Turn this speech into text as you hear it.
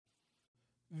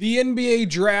The NBA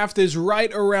draft is right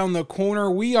around the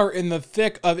corner. We are in the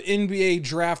thick of NBA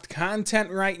draft content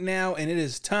right now, and it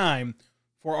is time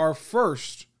for our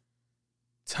first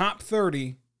top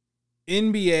 30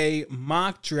 NBA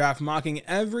mock draft, mocking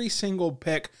every single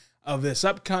pick of this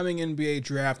upcoming NBA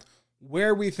draft,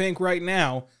 where we think right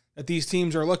now that these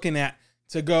teams are looking at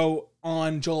to go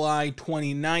on July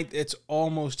 29th. It's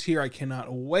almost here. I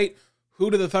cannot wait. Who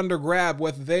did the Thunder grab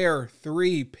with their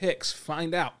 3 picks?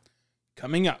 Find out.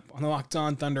 Coming up on the Locked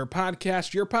On Thunder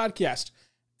podcast, your podcast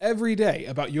every day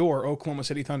about your Oklahoma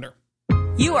City Thunder.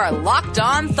 You are Locked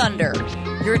On Thunder,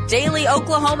 your daily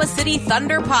Oklahoma City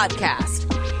Thunder podcast.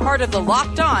 Part of the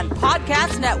Locked On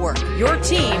Podcast Network, your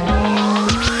team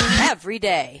every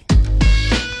day.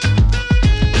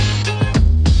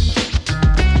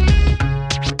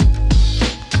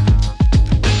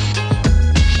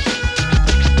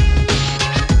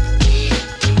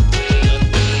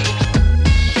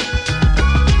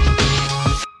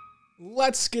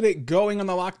 Let's get it going on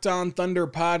the Locked On Thunder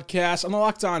podcast, on the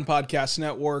Locked On Podcast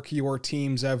Network, your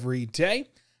teams every day.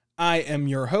 I am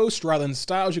your host, Rylan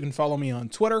Stiles. You can follow me on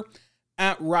Twitter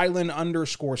at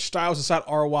Rylan_Stiles. It's at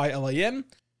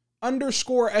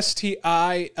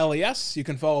RYLAN_STILES. You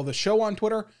can follow the show on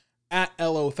Twitter at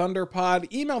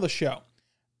LOThunderPod. Email the show,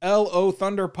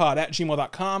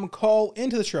 LOThunderPod@gmail.com. Call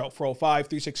into the show,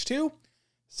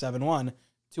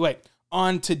 405-362-7128.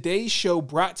 On today's show,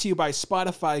 brought to you by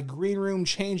Spotify Green Room,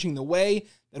 changing the way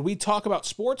that we talk about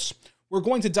sports, we're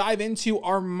going to dive into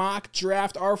our mock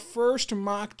draft, our first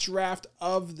mock draft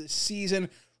of the season,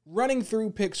 running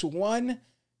through picks 1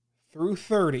 through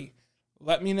 30.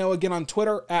 Let me know again on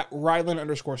Twitter at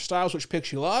Rylan_Stiles which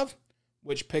picks you love,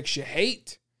 which picks you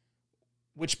hate,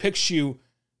 which picks you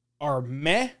are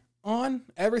meh on.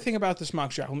 Everything about this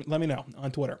mock draft, let me know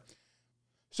on Twitter.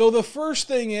 So the first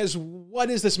thing is, what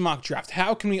is this mock draft?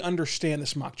 How can we understand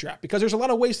this mock draft? Because there's a lot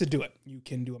of ways to do it. You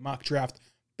can do a mock draft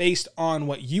based on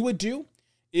what you would do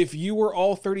if you were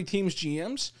all 30 teams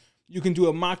GMs. You can do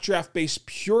a mock draft based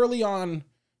purely on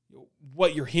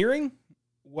what you're hearing,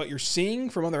 what you're seeing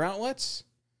from other outlets.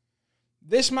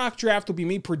 This mock draft will be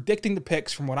me predicting the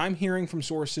picks from what I'm hearing from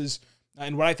sources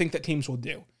and what I think that teams will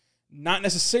do. Not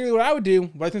necessarily what I would do,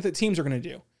 what I think that teams are going to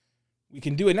do. We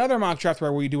can do another mock draft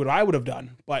where we do what I would have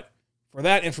done, but for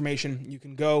that information, you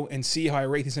can go and see how I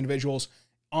rate these individuals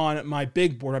on my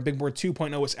big board. My big board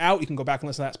 2.0 is out. You can go back and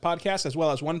listen to that podcast as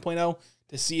well as 1.0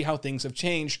 to see how things have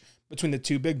changed between the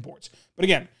two big boards. But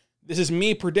again, this is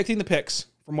me predicting the picks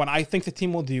from what I think the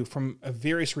team will do from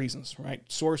various reasons, right?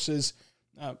 Sources,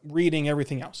 reading,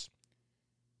 everything else.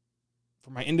 For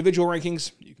my individual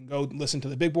rankings, you can go listen to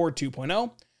the big board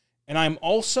 2.0. And I'm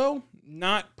also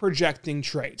not projecting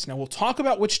trades. Now, we'll talk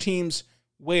about which teams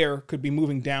where could be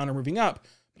moving down or moving up,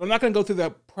 but I'm not going to go through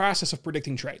the process of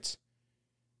predicting trades.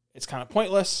 It's kind of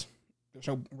pointless. There's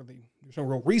no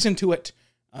real reason to it,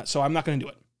 so I'm not going to do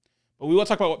it. But we will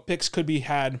talk about what picks could be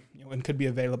had and could be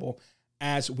available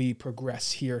as we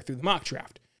progress here through the mock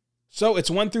draft. So it's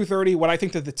 1 through 30, what I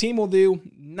think that the team will do,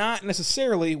 not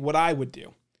necessarily what I would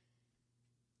do.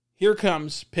 Here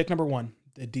comes pick number 1.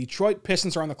 The Detroit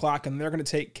Pistons are on the clock, and they're going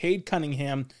to take Cade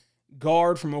Cunningham,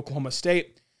 guard from Oklahoma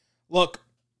State. Look,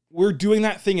 we're doing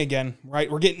that thing again,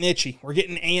 right? We're getting itchy. We're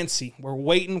getting antsy. We're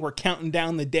waiting. We're counting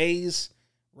down the days,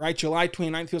 right? July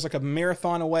 29th feels like a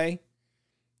marathon away,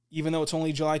 even though it's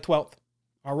only July 12th.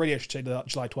 Already, I should say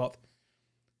July 12th.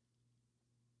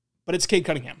 But it's Cade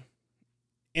Cunningham,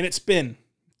 and it's been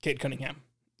Cade Cunningham.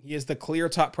 He is the clear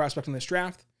top prospect in this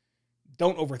draft.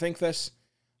 Don't overthink this.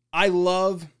 I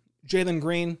love Jalen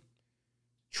Green.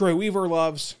 Troy Weaver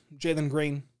loves Jalen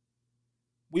Green.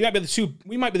 We might be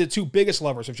the two biggest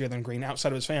lovers of Jalen Green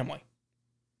outside of his family.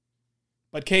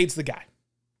 But Cade's the guy.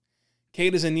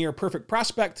 Cade is a near perfect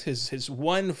prospect. His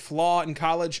one flaw in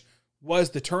college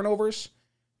was the turnovers.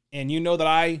 And you know that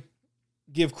I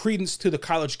give credence to the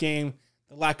college game,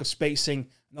 the lack of spacing,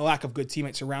 and the lack of good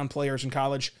teammates around players in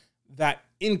college that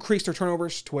increase their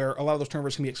turnovers to where a lot of those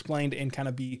turnovers can be explained and kind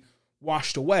of be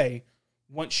washed away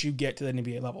once you get to the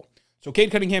NBA level. So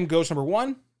Cade Cunningham goes number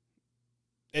 1.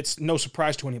 It's no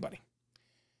surprise to anybody.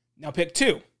 Now pick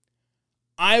 2.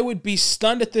 I would be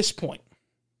stunned at this point.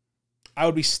 I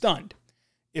would be stunned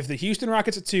if the Houston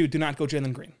Rockets at 2 do not go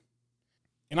Jalen Green.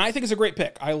 And I think it's a great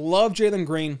pick. I love Jalen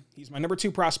Green. He's my number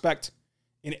 2 prospect.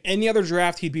 In any other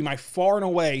draft, he'd be my far and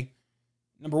away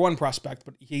number 1 prospect,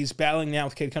 but he's battling now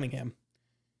with Cade Cunningham.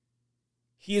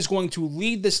 He is going to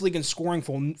lead this league in scoring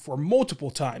for multiple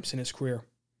times in his career.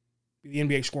 Be the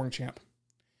NBA scoring champ.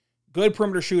 Good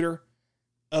perimeter shooter,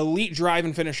 elite drive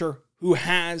and finisher who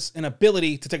has an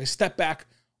ability to take a step back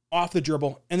off the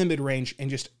dribble in the mid-range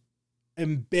and just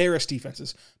embarrass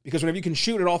defenses. Because whenever you can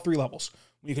shoot at all three levels,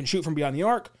 when you can shoot from beyond the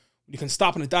arc, when you can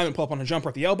stop on a dime and pull up on a jumper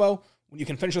at the elbow, when you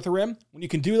can finish at the rim, when you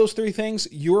can do those three things,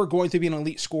 you're going to be an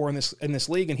elite scorer in this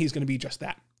league, and he's going to be just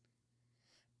that.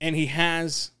 And he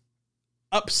has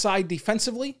upside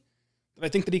defensively that I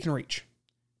think that he can reach.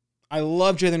 I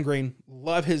love Jalen Green,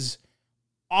 love his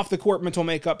off-the-court mental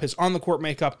makeup, his on-the-court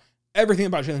makeup, everything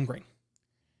about Jalen Green.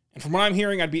 And from what I'm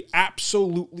hearing, I'd be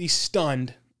absolutely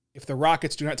stunned if the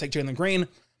Rockets do not take Jalen Green.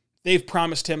 They've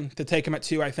promised him to take him at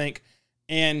 2, I think,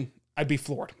 and I'd be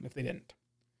floored if they didn't.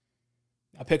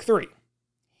 Now, pick 3.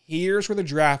 Here's where the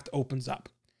draft opens up.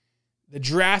 The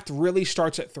draft really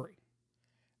starts at 3.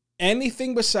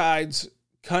 Anything besides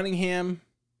Cunningham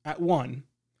at 1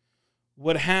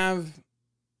 would have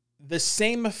the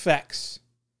same effects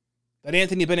that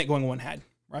Anthony Bennett going 1 had,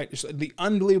 right? Just the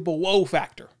unbelievable whoa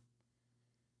factor.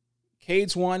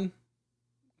 Cade's 1,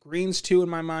 Green's 2 in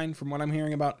my mind from what I'm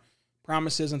hearing about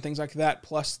promises and things like that,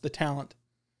 plus the talent.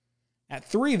 At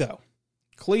 3, though,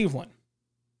 Cleveland.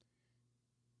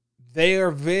 They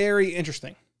are very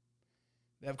interesting.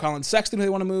 They have Colin Sexton, who they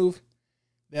want to move.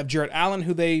 They have Jarrett Allen,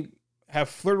 who they have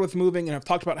flirted with moving and have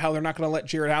talked about how they're not going to let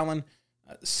Jarrett Allen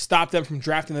stop them from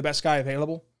drafting the best guy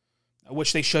available,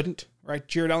 which they shouldn't, right?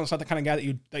 Jarrett Allen's not the kind of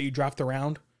guy that you draft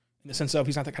around, in the sense of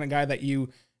he's not the kind of guy that you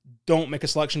don't make a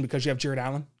selection because you have Jarrett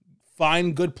Allen.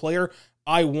 Fine, good player.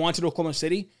 I wanted Oklahoma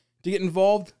City to get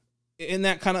involved in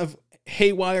that kind of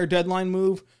haywire deadline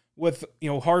move with,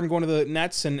 Harden going to the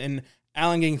Nets and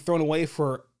Allen getting thrown away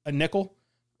for a nickel.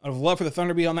 I'd have loved for the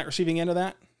Thunder to be on that receiving end of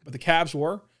that, but the Cavs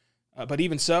were. But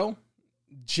even so,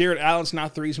 Jarrett Allen's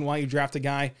not the reason why you don't draft a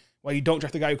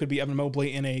guy who could be Evan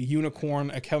Mobley in a unicorn,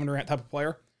 a Kevin Durant type of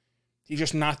player. He's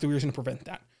just not the reason to prevent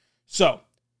that. So,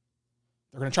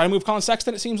 they're going to try to move Colin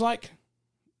Sexton, it seems like.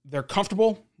 They're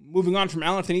comfortable moving on from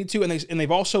Allen if they need to, and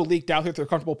they've also leaked out that they're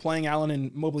comfortable playing Allen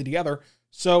and Mobley together.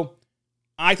 So,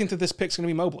 I think that this pick's going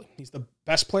to be Mobley. He's the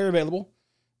best player available,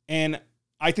 and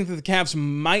I think that the Cavs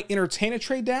might entertain a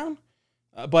trade down,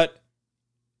 but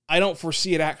I don't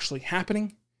foresee it actually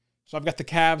happening. So I've got the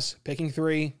Cavs picking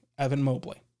 3, Evan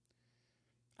Mobley.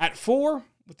 At 4,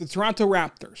 with the Toronto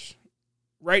Raptors.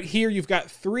 Right here, you've got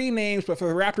 3 names, but for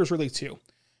the Raptors, really 2.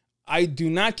 I do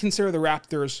not consider the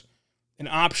Raptors an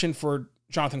option for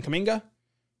Jonathan Kuminga.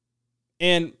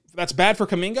 And that's bad for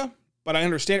Kuminga, but I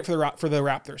understand it for the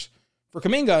Raptors. For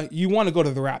Kuminga, you want to go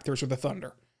to the Raptors or the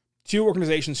Thunder. 2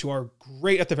 organizations who are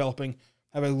great at developing,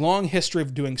 have a long history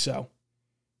of doing so,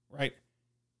 right?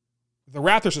 The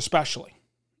Raptors especially.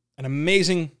 An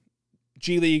amazing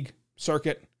G League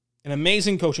circuit, an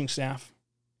amazing coaching staff,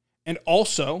 and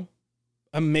also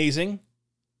amazing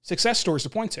success stories to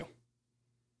point to.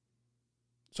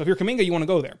 So if you're Kuminga, you want to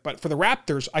go there. But for the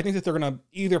Raptors, I think that they're going to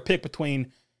either pick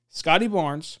between Scotty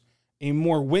Barnes, a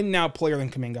more win-now player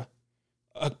than Kuminga,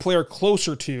 a player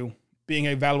closer to being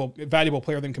a valuable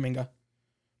player than Kuminga,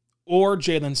 or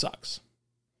Jalen Suggs.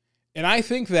 And I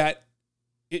think that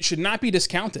it should not be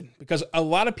discounted because a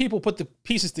lot of people put the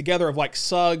pieces together of like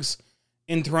Suggs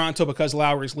in Toronto because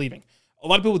Lowry's leaving. A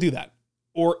lot of people do that.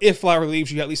 Or if Lowry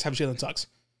leaves, you at least have Jalen Suggs.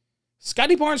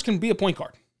 Scotty Barnes can be a point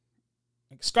guard.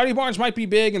 Scotty Barnes might be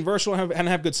big and versatile and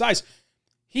have good size.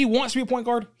 He wants to be a point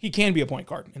guard. He can be a point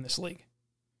guard in this league.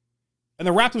 And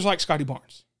the Raptors like Scotty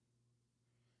Barnes.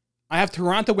 I have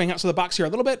Toronto weighing outside the box here a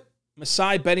little bit.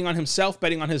 Masai betting on himself,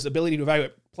 betting on his ability to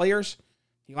evaluate players.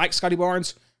 He likes Scotty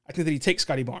Barnes. I think that he takes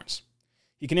Scotty Barnes.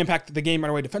 He can impact the game right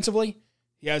away defensively.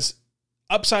 He has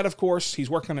upside, of course. He's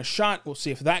working on a shot. We'll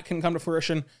see if that can come to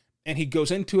fruition. And he goes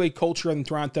into a culture in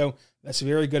Toronto that's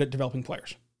very good at developing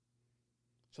players.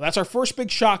 So that's our first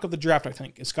big shock of the draft, I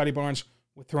think, is Scotty Barnes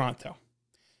with Toronto.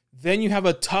 Then you have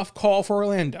a tough call for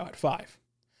Orlando at 5.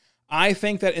 I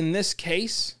think that in this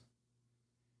case,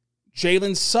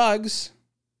 Jalen Suggs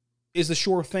is the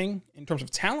sure thing in terms of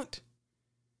talent.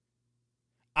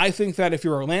 I think that if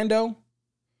you're Orlando,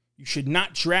 you should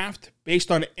not draft based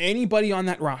on anybody on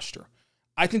that roster.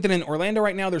 I think that in Orlando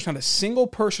right now, there's not a single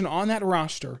person on that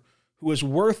roster who is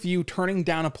worth you turning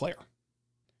down a player.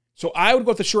 So I would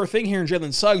go with the sure thing here in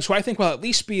Jalen Suggs, who I think will at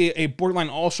least be a borderline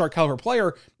all-star caliber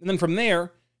player. And then from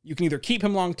there, you can either keep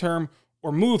him long-term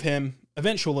or move him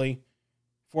eventually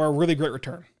for a really great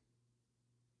return.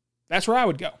 That's where I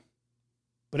would go.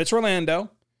 But it's Orlando,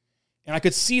 and I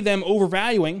could see them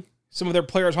overvaluing some of their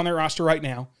players on their roster right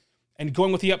now and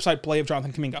going with the upside play of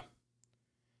Jonathan Kuminga.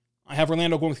 I have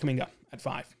Orlando going with Kuminga at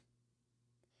 5.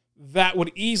 That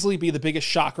would easily be the biggest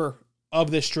shocker of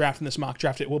this draft and this mock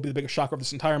draft. It will be the biggest shocker of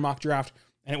this entire mock draft,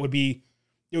 and it would be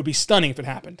stunning if it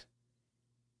happened.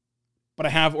 But I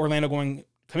have Orlando going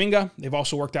Kuminga. They've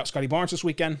also worked out Scotty Barnes this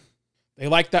weekend. They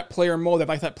like that player mold. They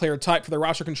like that player type for their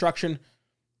roster construction.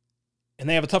 And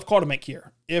they have a tough call to make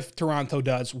here if Toronto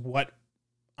does what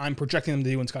I'm projecting them to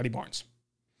do in Scotty Barnes.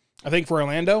 I think for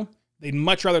Orlando, they'd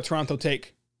much rather Toronto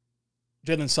take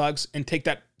Jalen Suggs and take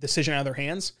that decision out of their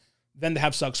hands than to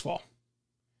have Suggs fall.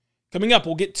 Coming up,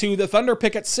 we'll get to the Thunder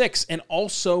pick at 6 and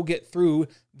also get through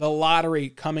the lottery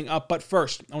coming up. But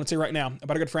first, I want to say right now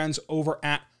about our good friends over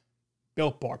at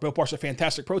Built Bar. Built Bar is a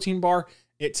fantastic protein bar.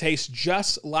 It tastes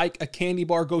just like a candy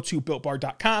bar. Go to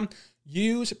BuiltBar.com.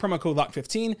 Use promo code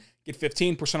LOCK15. Get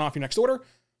 15% off your next order.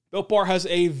 Built Bar has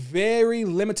a very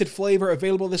limited flavor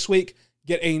available this week.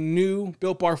 Get a new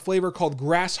Built Bar flavor called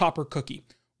Grasshopper Cookie.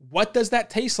 What does that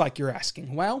taste like, you're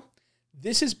asking? Well,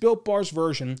 this is Built Bar's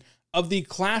version of the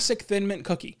classic Thin Mint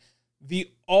cookie.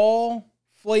 The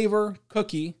all-flavor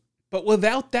cookie, but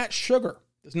without that sugar.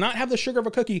 Does not have the sugar of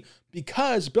a cookie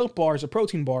because Built Bar is a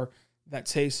protein bar that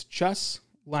tastes just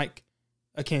like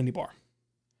a candy bar.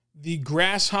 The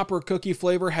Grasshopper Cookie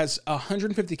flavor has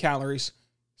 150 calories,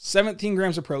 17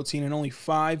 grams of protein, and only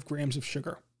 5 grams of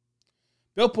sugar.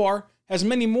 Built Bar has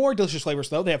many more delicious flavors,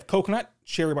 though. They have coconut,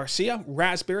 cherry barcia,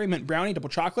 raspberry, mint brownie, double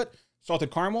chocolate,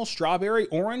 salted caramel, strawberry,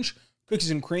 orange,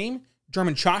 cookies and cream,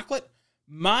 German chocolate.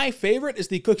 My favorite is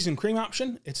the cookies and cream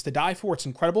option. It's to die for. It's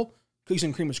incredible. Cookies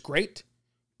and cream is great.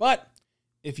 But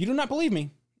if you do not believe me,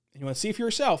 and you want to see it for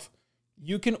yourself,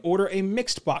 you can order a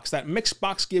mixed box. That mixed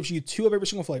box gives you 2 of every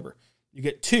single flavor. You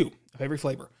get 2 of every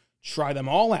flavor. Try them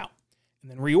all out,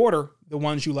 and then reorder the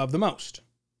ones you love the most.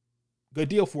 Good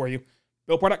deal for you.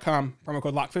 BuiltBar.com, promo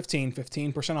code LOCK15,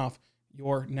 15% off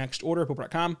your next order.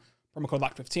 BuiltBar.com, promo code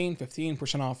LOCK15,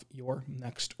 15% off your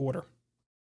next order.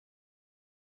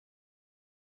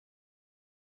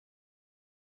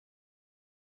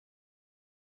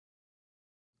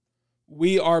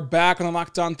 We are back on the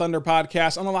Locked On Thunder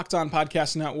podcast, on the Locked On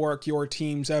Podcast Network, your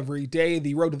teams every day.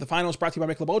 The road to the finals, brought to you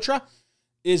by Michelob Ultra,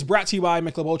 is brought to you by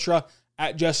Michelob Ultra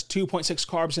at just 2.6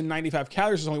 carbs and 95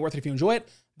 calories. It's only worth it if you enjoy it.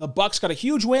 The Bucks got a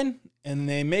huge win, and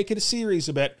they make it a series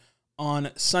a bit on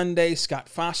Sunday. Scott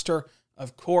Foster,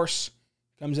 of course,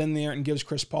 comes in there and gives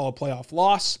Chris Paul a playoff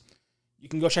loss. You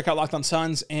can go check out Locked On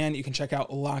Suns, and you can check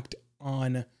out Locked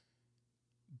On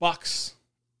Bucks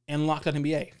and Locked On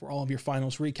NBA for all of your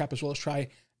finals recap, as well as try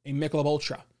a Michelob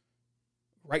Ultra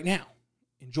right now.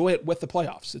 Enjoy it with the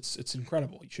playoffs. It's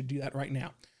incredible. You should do that right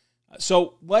now.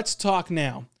 So let's talk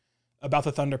now about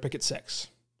the Thunder pick at 6.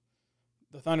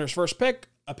 The Thunder's first pick,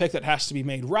 a pick that has to be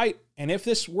made right. And if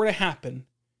this were to happen,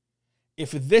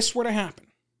 if the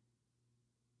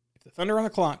Thunder are on the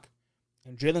clock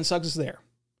and Jalen Suggs is there,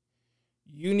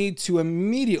 you need to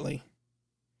immediately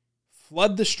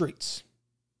flood the streets.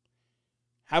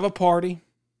 Have a party,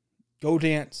 go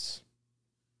dance,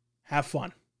 have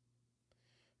fun.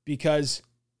 Because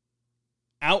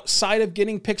outside of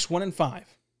getting picks 1 and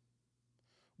 5,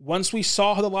 once we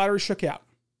saw how the lottery shook out,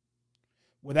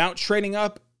 without trading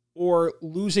up or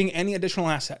losing any additional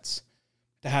assets,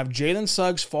 to have Jalen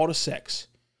Suggs fall to 6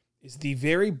 is the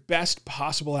very best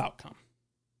possible outcome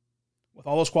with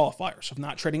all those qualifiers of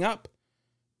not trading up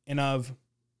and of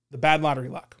the bad lottery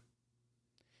luck.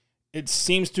 It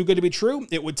seems too good to be true.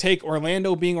 It would take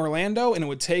Orlando being Orlando, and it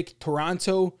would take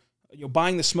Toronto,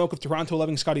 buying the smoke of Toronto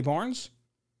loving Scotty Barnes.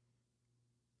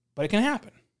 But it can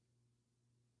happen.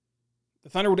 The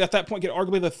Thunder would at that point get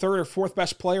arguably the 3rd or 4th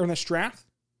best player in this draft.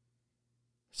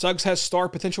 Suggs has star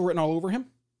potential written all over him.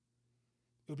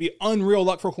 It would be unreal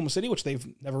luck for Oklahoma City, which they've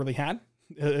never really had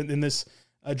in this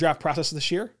draft process this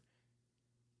year.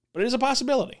 But it is a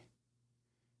possibility.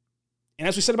 And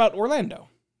as we said about Orlando,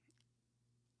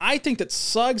 I think that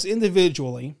Suggs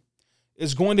individually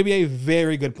is going to be a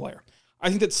very good player. I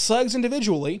think that Suggs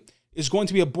individually is going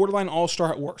to be a borderline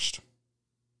all-star at worst.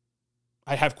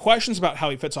 I have questions about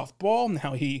how he fits off the ball and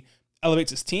how he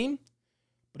elevates his team,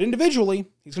 but individually,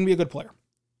 he's going to be a good player.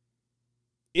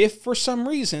 If for some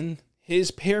reason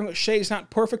his pairing with Shea is not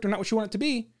perfect or not what you want it to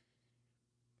be,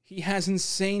 he has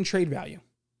insane trade value.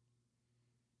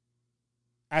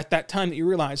 At that time that you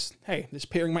realize, hey, this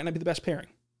pairing might not be the best pairing.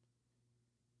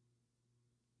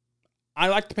 I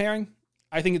like the pairing.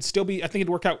 I think it'd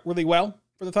work out really well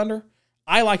for the Thunder.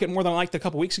 I like it more than I liked a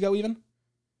couple weeks ago even.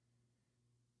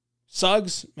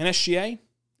 Suggs and SGA,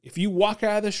 if you walk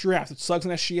out of this draft with Suggs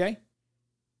and SGA,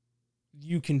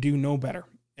 you can do no better.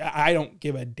 I don't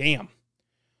give a damn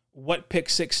what pick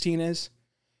 16 is.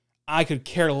 I could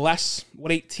care less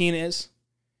what 18 is.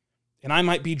 And I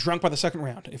might be drunk by the 2nd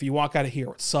round if you walk out of here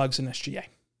with Suggs and SGA.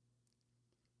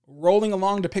 Rolling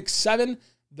along to pick 7,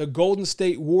 the Golden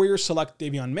State Warriors select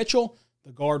Davion Mitchell,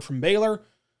 the guard from Baylor.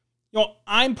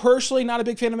 I'm personally not a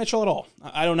big fan of Mitchell at all.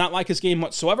 I do not like his game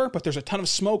whatsoever, but there's a ton of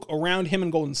smoke around him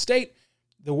in Golden State.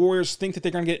 The Warriors think that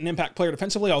they're going to get an impact player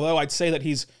defensively, although I'd say that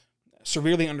he's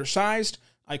severely undersized.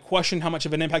 I question how much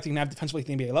of an impact he can have defensively at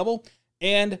the NBA level.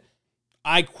 And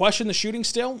I question the shooting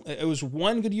still. It was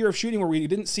one good year of shooting where we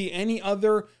didn't see any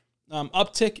other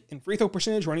uptick in free throw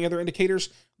percentage or any other indicators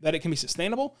that it can be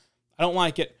sustainable. I don't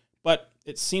like it, but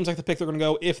it seems like the pick they're going to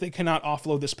go if they cannot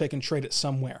offload this pick and trade it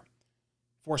somewhere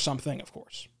for something, of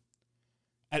course.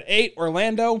 At 8,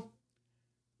 Orlando.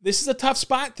 This is a tough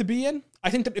spot to be in. I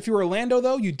think that if you're Orlando,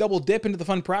 though, you double dip into the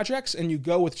fun projects and you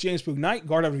go with James Bouknight,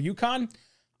 guard out of UConn.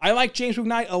 I like James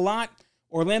Bouknight a lot.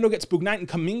 Orlando gets Bouknight and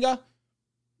Kuminga.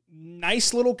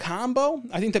 Nice little combo.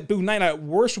 I think that Bouknight at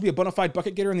worst would be a bona fide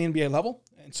bucket getter in the NBA level.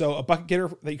 And so a bucket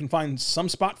getter that you can find some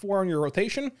spot for in your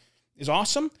rotation is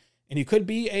awesome. And he could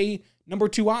be a number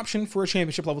 2 option for a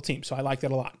championship level team. So I like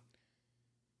that a lot.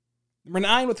 Number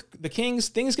 9 with the Kings.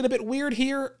 Things get a bit weird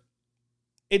here.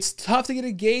 It's tough to get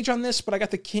a gauge on this, but I got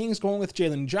the Kings going with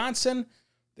Jalen Johnson.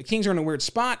 The Kings are in a weird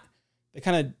spot. They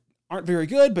kind of aren't very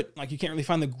good, but like you can't really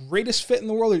find the greatest fit in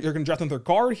the world. You're going to draft another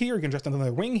guard here. You're going to draft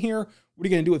another wing here. What are you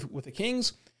going to do with the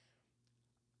Kings?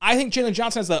 I think Jalen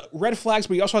Johnson has the red flags,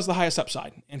 but he also has the highest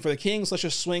upside. And for the Kings, let's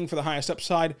just swing for the highest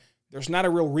upside. There's not a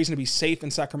real reason to be safe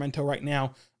in Sacramento right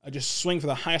now. Just swing for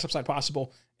the highest upside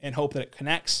possible and hope that it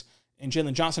connects. And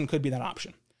Jalen Johnson could be that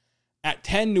option. At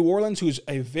 10, New Orleans, who's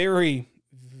a very,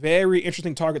 very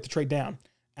interesting target to trade down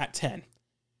at 10.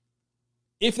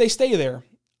 If they stay there,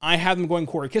 I have them going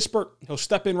Corey Kispert. He'll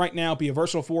step in right now, be a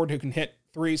versatile forward who can hit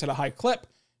threes at a high clip,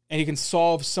 and he can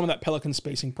solve some of that Pelican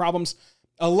spacing problems.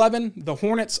 11, the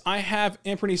Hornets. I have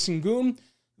Anthony Sengun,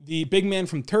 the big man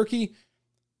from Turkey.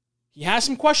 He has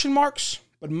some question marks,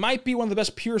 but might be one of the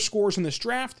best pure scorers in this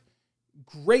draft.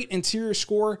 Great interior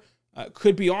scorer.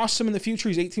 Could be awesome in the future.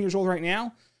 He's 18 years old right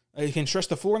now. He can stretch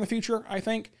the floor in the future, I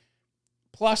think.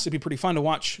 Plus, it'd be pretty fun to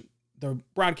watch the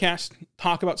broadcast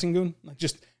talk about Sengun. Like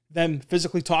just them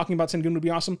physically talking about Sengun would be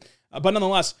awesome. But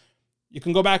nonetheless, you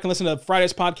can go back and listen to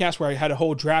Friday's podcast where I had a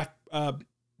whole draft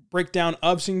breakdown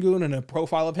of Sengun and a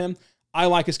profile of him. I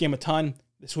like his game a ton.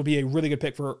 This would be a really good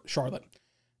pick for Charlotte.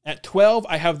 At 12,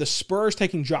 I have the Spurs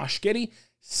taking Josh Giddey.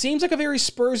 Seems like a very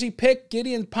Spursy pick.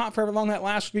 Giddey and Pop for however long that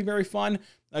lasts would be very fun.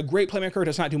 A great playmaker,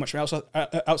 does not do much outside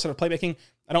of playmaking.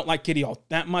 I don't like Giddey all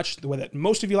that much, the way that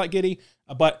most of you like Giddey,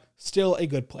 but still a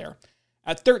good player.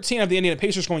 At 13, I have the Indiana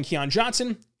Pacers going Keon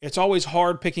Johnson. It's always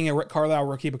hard picking a Rick Carlisle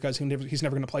rookie because he's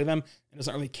never going to play them and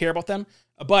doesn't really care about them.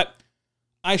 But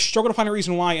I struggle to find a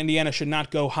reason why Indiana should not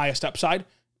go highest upside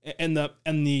and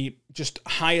the just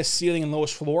highest ceiling and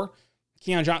lowest floor.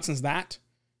 Keon Johnson's that.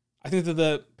 I think that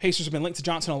the Pacers have been linked to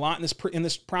Johnson a lot in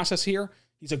this process here.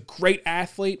 He's a great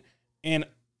athlete, and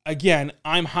again,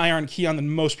 I'm higher on Keon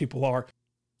than most people are.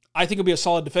 I think he'll be a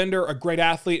solid defender, a great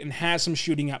athlete, and has some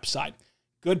shooting upside.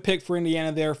 Good pick for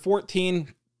Indiana there.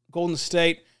 14, Golden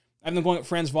State. I have them going at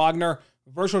Franz Wagner,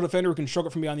 a versatile defender who can struggle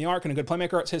from beyond the arc and a good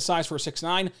playmaker. It's his size for a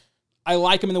 6'9". I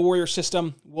like him in the Warriors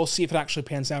system. We'll see if it actually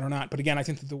pans out or not. But again, I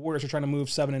think that the Warriors are trying to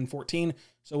move 7 and 14,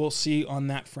 so we'll see on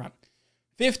that front.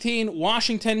 15,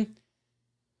 Washington.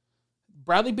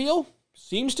 Bradley Beal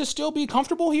seems to still be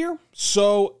comfortable here.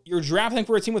 So you're drafting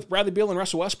for a team with Bradley Beal and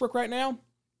Russell Westbrook right now.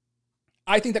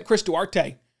 I think that Chris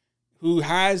Duarte, who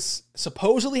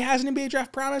supposedly has an NBA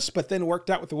draft promise, but then worked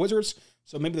out with the Wizards.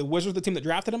 So maybe the Wizards are the team that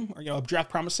drafted him, or draft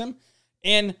promised him.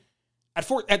 And at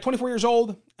 24 years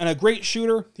old and a great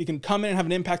shooter, he can come in and have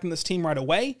an impact on this team right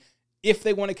away if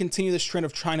they want to continue this trend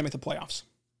of trying to make the playoffs.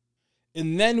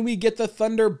 And then we get the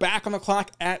Thunder back on the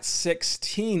clock at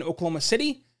 16. Oklahoma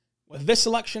City, with this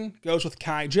selection, goes with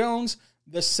Kai Jones,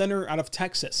 the center out of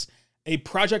Texas. A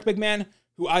project big man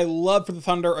who I love for the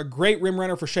Thunder, a great rim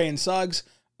runner for Shea and Suggs,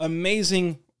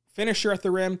 amazing finisher at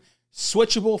the rim,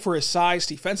 switchable for his size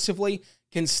defensively,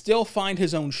 can still find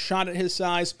his own shot at his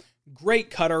size, great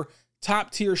cutter,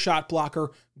 top-tier shot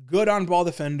blocker, good on-ball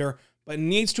defender, but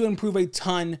needs to improve a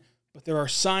ton. But there are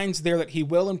signs there that he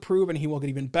will improve and he will get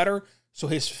even better. So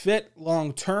his fit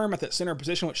long-term at that center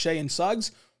position with Shea and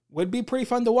Suggs would be pretty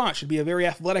fun to watch. It'd be a very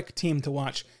athletic team to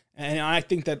watch. And I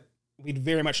think that we'd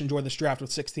very much enjoy this draft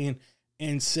with 16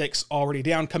 and 6 already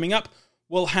down. Coming up,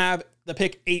 we'll have the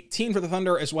pick 18 for the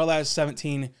Thunder as well as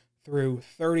 17 through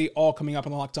 30, all coming up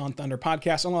on the Locked On Thunder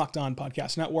podcast on the Locked On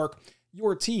Podcast Network.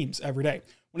 Your teams every day.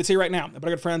 I want to tell you right now about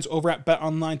our good friends over at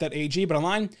betonline.ag.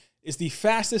 BetOnline is the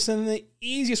fastest and the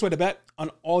easiest way to bet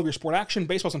on all of your sport action.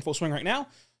 Baseball's in full swing right now,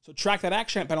 so track that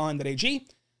action at betonline.ag.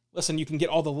 Listen, you can get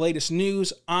all the latest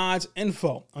news, odds,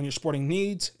 info on your sporting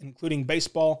needs, including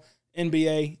baseball,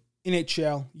 NBA,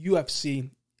 NHL, UFC,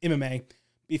 MMA.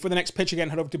 Before the next pitch again,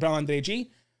 head over to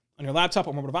betonline.ag on your laptop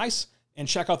or mobile device and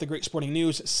check out the great sporting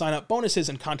news, sign-up bonuses,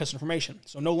 and contest information.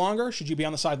 So no longer should you be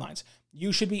on the sidelines.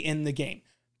 You should be in the game.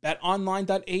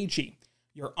 BetOnline.ag,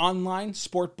 your online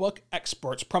sportbook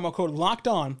experts. Promo code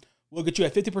LOCKEDON will get you a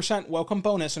 50% welcome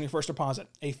bonus on your first deposit.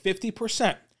 A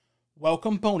 50%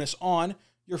 welcome bonus on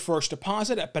your first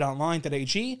deposit at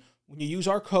BetOnline.ag when you use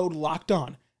our code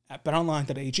LOCKEDON at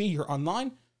BetOnline.ag, your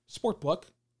online sportbook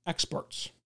experts.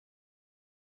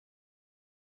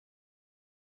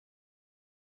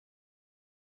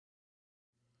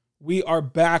 We are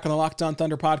back on the Locked On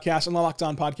Thunder podcast and the Locked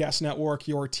On Podcast Network,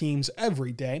 your teams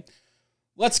every day.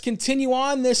 Let's continue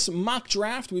on this mock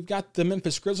draft. We've got the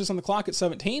Memphis Grizzlies on the clock at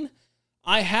 17.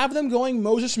 I have them going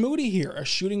Moses Moody here, a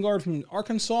shooting guard from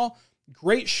Arkansas.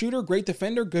 Great shooter, great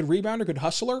defender, good rebounder, good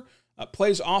hustler.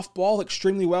 Plays off ball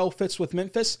extremely well, fits with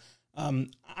Memphis.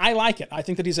 I like it. I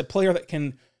think that he's a player that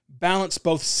can balance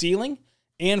both ceiling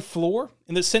and floor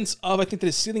in the sense of I think that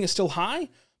his ceiling is still high,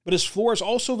 but his floor is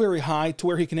also very high to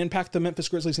where he can impact the Memphis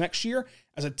Grizzlies next year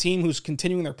as a team who's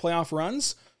continuing their playoff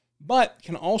runs, but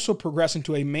can also progress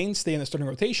into a mainstay in the starting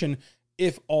rotation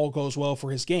if all goes well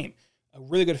for his game. A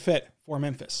really good fit for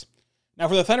Memphis. Now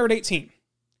for the Thunder at 18,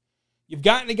 you've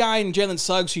gotten a guy in Jalen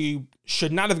Suggs who you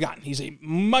should not have gotten. He's a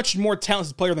much more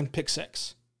talented player than pick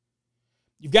 6.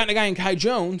 You've gotten a guy in Kai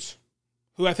Jones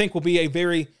who I think will be a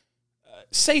very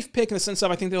safe pick in the sense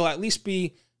of I think they'll at least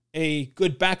be a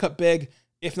good backup big,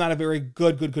 if not a very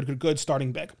good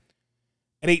starting big.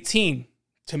 At 18,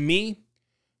 to me,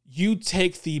 you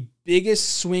take the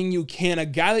biggest swing you can, a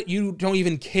guy that you don't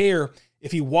even care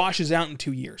if he washes out in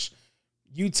 2 years.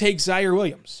 You take Zaire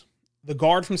Williams, the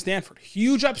guard from Stanford.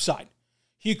 Huge upside.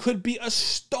 He could be a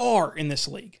star in this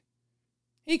league.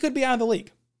 He could be out of the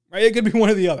league, right? It could be one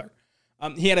or the other.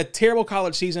 He had a terrible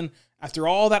college season. After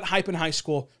all that hype in high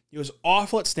school, he was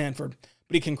awful at Stanford,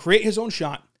 but he can create his own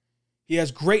shot. He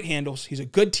has great handles. He's a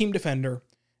good team defender,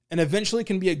 and eventually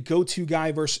can be a go-to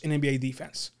guy versus an NBA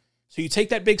defense. So you take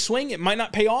that big swing. It might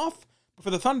not pay off, but for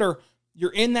the Thunder,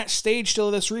 you're in that stage still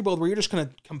of this rebuild where you're just going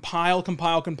to compile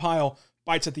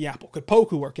bites at the apple. Could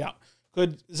Poku work out?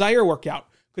 Could Zaire work out?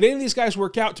 Could any of these guys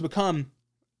work out to become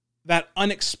that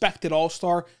unexpected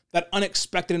all-star, that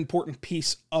unexpected important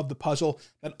piece of the puzzle,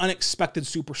 that unexpected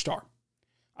superstar?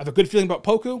 I have a good feeling about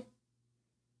Poku.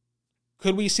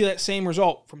 Could we see that same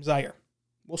result from Zaire?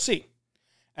 We'll see.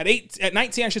 At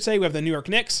 19, I should say, we have the New York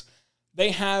Knicks.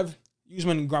 They have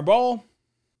Usman Garbal,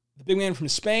 the big man from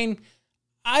Spain.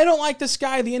 I don't like this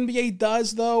guy. The NBA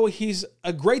does, though. He's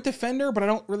a great defender, but I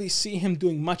don't really see him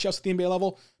doing much else at the NBA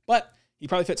level. But he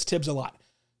probably fits Tibbs a lot.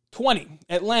 20,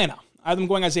 Atlanta. I have them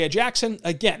going Isaiah Jackson.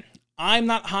 Again, I'm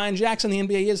not high on Jackson. The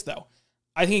NBA is, though.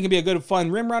 I think he can be a good,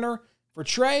 fun rim runner. For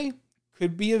Trey,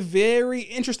 could be a very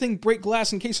interesting break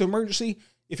glass in case of emergency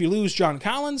if you lose John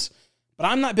Collins. But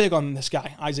I'm not big on this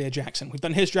guy, Isaiah Jackson. We've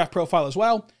done his draft profile as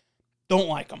well. Don't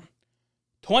like him.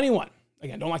 21.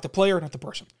 Again, don't like the player, not the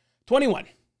person. 21.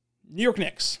 New York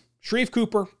Knicks. Sharif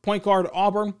Cooper, point guard,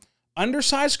 Auburn.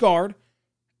 Undersized guard,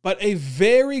 but a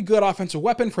very good offensive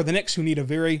weapon for the Knicks who need a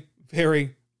very,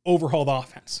 very overhauled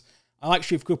offense. I like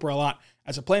Sharif Cooper a lot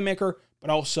as a playmaker, but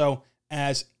also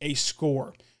as a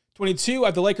scorer. 22, I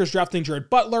have the Lakers drafting Jared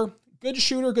Butler. Good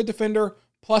shooter, good defender,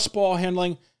 plus ball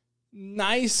handling.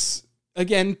 Nice,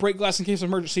 again, break glass in case of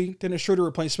emergency. Dennis Schroeder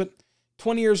replacement.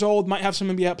 20 years old, might have some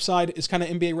NBA upside. Is kind of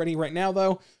NBA ready right now,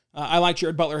 though. I like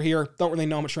Jared Butler here. Don't really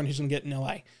know how much run he's going to get in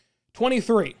LA.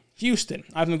 23, Houston.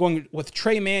 I've been going with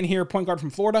Trey Mann here, point guard from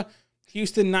Florida.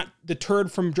 Houston not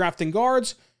deterred from drafting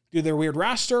guards due to their weird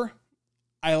roster.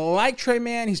 I like Trey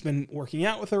Mann. He's been working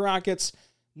out with the Rockets.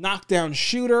 Knockdown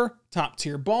shooter,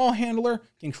 top-tier ball handler,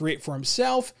 can create for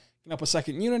himself, can help a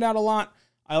second unit out a lot.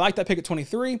 I like that pick at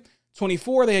 23.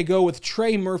 24, they go with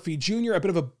Trey Murphy Jr., a bit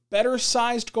of a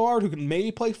better-sized guard who can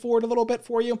maybe play forward a little bit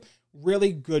for you.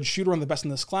 Really good shooter, one of the best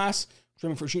in this class. Trey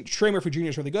Murphy Jr.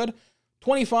 is really good.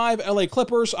 25, LA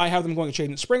Clippers. I have them going to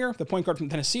Jaden Springer, the point guard from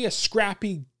Tennessee, a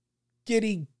scrappy,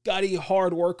 giddy, gutty,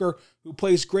 hard worker who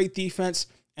plays great defense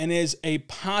and is a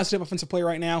positive offensive player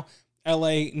right now.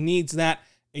 LA needs that.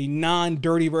 A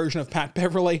non-dirty version of Pat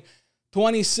Beverly.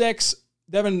 26,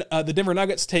 the Denver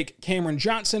Nuggets take Cameron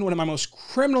Johnson, one of my most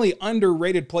criminally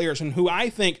underrated players and who I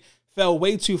think fell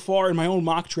way too far in my own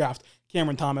mock draft.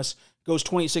 Cameron Thomas goes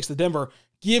 26 to Denver.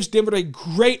 Gives Denver a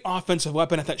great offensive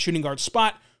weapon at that shooting guard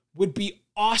spot. Would be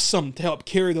awesome to help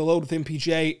carry the load with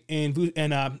MPJ and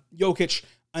Jokic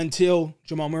until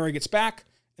Jamal Murray gets back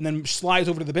and then slides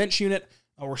over to the bench unit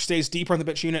or stays deeper in the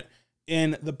bench unit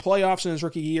in the playoffs in his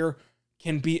rookie year.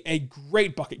 Can be a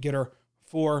great bucket getter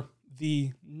for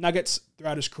the Nuggets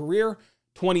throughout his career.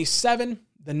 27,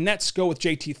 the Nets go with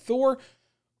JT Thor.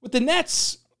 With the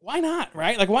Nets, why not,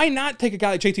 right? Like, why not take a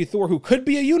guy like JT Thor, who could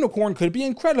be a unicorn, could be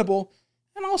incredible,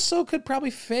 and also could probably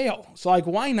fail? So, like,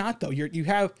 why not, though? You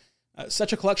have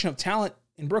such a collection of talent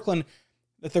in Brooklyn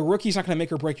that the rookie's not going to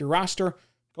make or break your roster.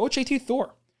 Go with JT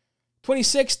Thor.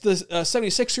 26, the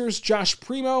 76ers, Josh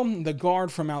Primo, the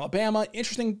guard from Alabama.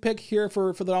 Interesting pick here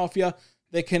for Philadelphia.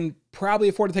 They can probably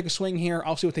afford to take a swing here.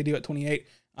 I'll see what they do at 28.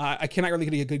 I cannot really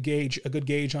get a good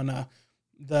gauge on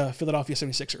the Philadelphia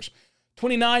 76ers.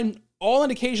 29, all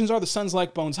indications are the Suns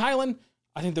like Bones Hyland.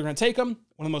 I think they're going to take him.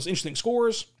 One of the most interesting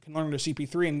scorers. Can learn to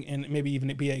CP3 and maybe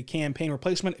even be a campaign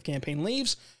replacement if campaign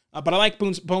leaves. But I like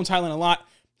Bones Hyland a lot.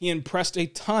 He impressed a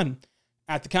ton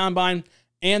at the Combine.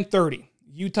 And 30,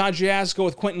 Utah Jazz go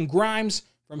with Quentin Grimes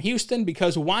from Houston,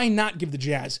 because why not give the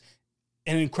Jazz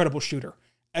an incredible shooter?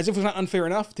 As if it's not unfair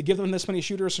enough to give them this many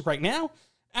shooters right now,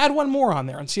 add one more on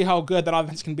there and see how good that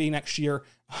offense can be next year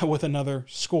with another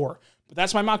score. But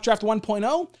that's my mock draft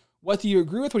 1.0. What do you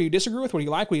agree with? What do you disagree with? What do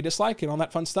you like? What do you dislike? And all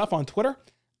that fun stuff on Twitter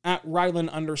at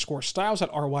Rylan_Styles,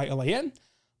 at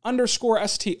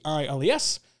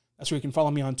RYLAN_STILES. That's where you can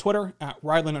follow me on Twitter at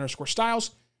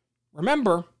Rylan_Styles.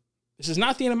 Remember, this is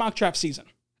not the end of mock draft season,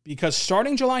 because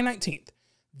starting July 19th,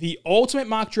 the Ultimate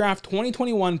Mock Draft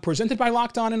 2021 presented by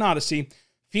Locked On and Odyssey,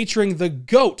 featuring the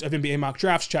GOAT of NBA mock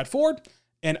drafts, Chad Ford,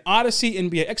 and Odyssey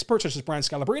NBA experts such as Brian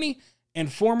Scalabrine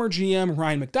and former GM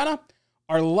Ryan McDonough.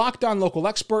 Our Locked On local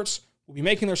experts will be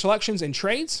making their selections and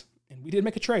trades, and we did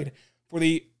make a trade, for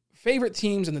the favorite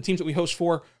teams and the teams that we host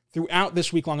for throughout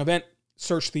this week-long event.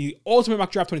 Search the Ultimate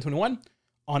Mock Draft 2021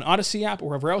 on Odyssey app or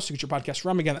wherever else you get your podcast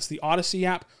from. Again, that's the Odyssey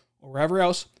app or wherever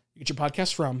else you get your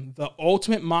podcast from. The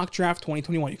Ultimate Mock Draft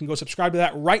 2021. You can go subscribe to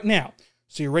that right now,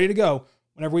 so you're ready to go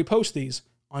whenever we post these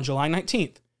on July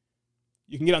 19th.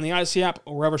 You can get on the Odyssey app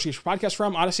or wherever you get your podcast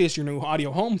from. Odyssey is your new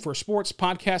audio home for sports,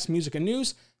 podcasts, music, and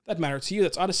news that matter to you.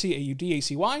 That's Odyssey,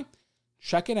 AUDACY.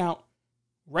 Check it out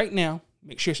right now.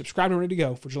 Make sure you're subscribed and ready to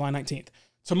go for July 19th.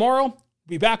 Tomorrow, we'll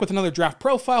be back with another draft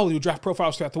profile. We'll do draft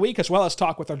profiles throughout the week, as well as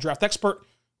talk with our draft expert,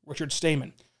 Richard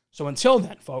Stamen. So until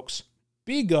then, folks,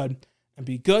 be good and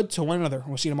be good to one another.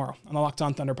 We'll see you tomorrow on the Locked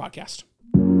On Thunder podcast.